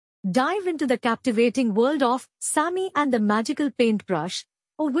Dive into the captivating world of Sammy and the Magical Paintbrush,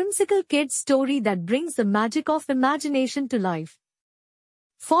 a whimsical kid's story that brings the magic of imagination to life.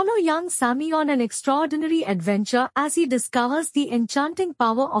 Follow young Sammy on an extraordinary adventure as he discovers the enchanting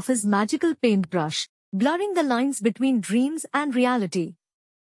power of his magical paintbrush, blurring the lines between dreams and reality.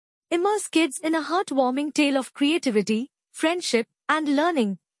 Immerse kids in a heartwarming tale of creativity, friendship, and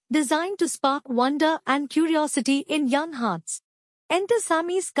learning, designed to spark wonder and curiosity in young hearts. Enter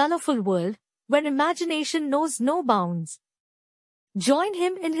Sammy's colorful world, where imagination knows no bounds. Join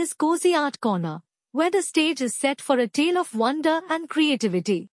him in his cozy art corner, where the stage is set for a tale of wonder and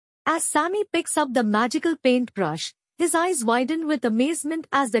creativity. As Sammy picks up the magical paintbrush, his eyes widen with amazement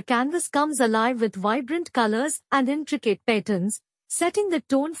as the canvas comes alive with vibrant colors and intricate patterns, setting the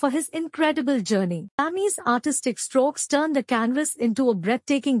tone for his incredible journey. Sammy's artistic strokes turn the canvas into a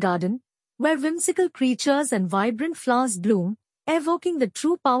breathtaking garden, where whimsical creatures and vibrant flowers bloom, evoking the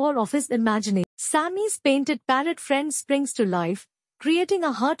true power of his imagination. Sammy's painted parrot friend springs to life, creating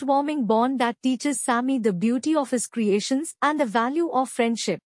a heartwarming bond that teaches Sammy the beauty of his creations and the value of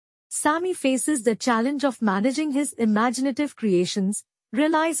friendship. Sammy faces the challenge of managing his imaginative creations,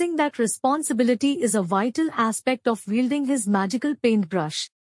 realizing that responsibility is a vital aspect of wielding his magical paintbrush.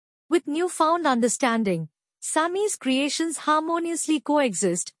 With newfound understanding, Sammy's creations harmoniously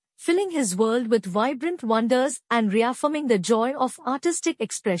coexist, filling his world with vibrant wonders and reaffirming the joy of artistic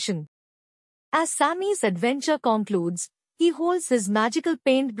expression. As Sammy's adventure concludes, he holds his magical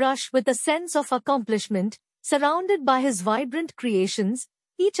paintbrush with a sense of accomplishment, surrounded by his vibrant creations,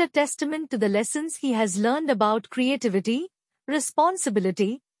 each a testament to the lessons he has learned about creativity,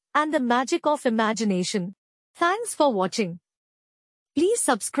 responsibility, and the magic of imagination. Thanks for watching. Please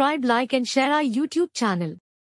subscribe, like and share our YouTube channel.